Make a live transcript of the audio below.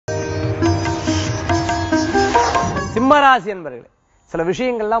சிம்மராசி என்பர்களே, சில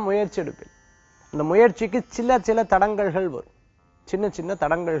விஷயங்கள்லாம் முயற்சி எடுப்பேன். அந்த முயற்சிக்கு சில தடங்கல்கள் வரும். சின்ன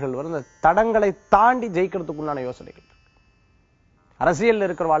தடங்கல்கள் வரும். அந்த தடங்களை தாண்டி ஜெயிக்கிறதுக்குண்டான யோசனைகள். அரசியல்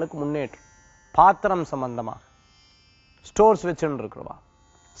இருக்கிறவாளுக்கு முன்னேற்றம். பாத்திரம் சம்பந்தமாக ஸ்டோர்ஸ் வச்சுட்டு இருக்கிறவா,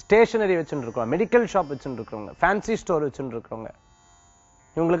 ஸ்டேஷனரி வச்சுட்டு இருக்கிறவா, மெடிக்கல் ஷாப் வச்சுட்டு இருக்கிறவங்க, ஃபேன்சி ஸ்டோர் வச்சுட்டு இருக்கிறவங்க,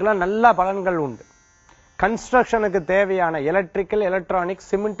 இவங்களுக்கெல்லாம் நல்ல பலன்கள் உண்டு. கன்ஸ்ட்ரக்ஷனுக்கு தேவையான எலக்ட்ரிக்கல், எலக்ட்ரானிக்ஸ்,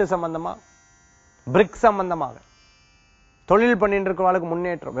 சிமெண்ட் சம்பந்தமா, பிரிக் சம்பந்தமாக தொழில் பண்ணிட்டு இருக்கிறவாளுக்கு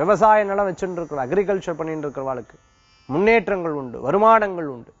முன்னேற்றம். விவசாய நிலம் வச்சுட்டு இருக்கிற, அக்ரிகல்ச்சர் பண்ணிட்டு இருக்கிறவாளுக்கு முன்னேற்றங்கள் உண்டு, வருமானங்கள்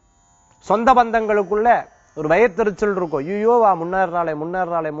உண்டு. சொந்த பந்தங்களுக்குள்ள ஒரு வயத்தெரிச்சல் இருக்கும். ஐயோ வா முன்னேறாளே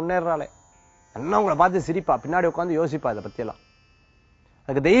உங்களை பார்த்து சிரிப்பா, பின்னாடி உட்காந்து யோசிப்பா இதை பத்தியெல்லாம்.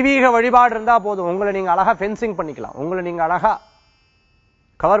 அதுக்கு தெய்வீக வழிபாடு இருந்தா போதும். உங்களை நீங்க அழகா ஃபென்சிங் பண்ணிக்கலாம், உங்களை நீங்க அழகா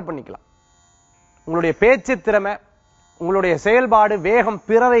கவர் பண்ணிக்கலாம். உங்களுடைய பேச்சு திறமை, உங்களுடைய செயல்பாடு, வேகம்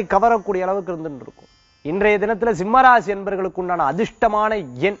பிறரை கவரக்கூடிய அளவுக்கு இருந்துட்டு இருக்கும். இன்றைய தினத்துல சிம்மராசி என்பவர்களுக்கு உண்டான அதிர்ஷ்டமான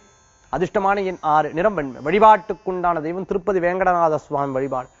எண் 6, நிறம் வெண்மை. வழிபாட்டுக்குண்டான தெய்வம் திருப்பதி வேங்கடநாத சுவாமி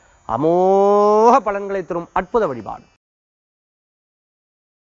வழிபாடு அமோக பலன்களை தரும் அற்புத வழிபாடு.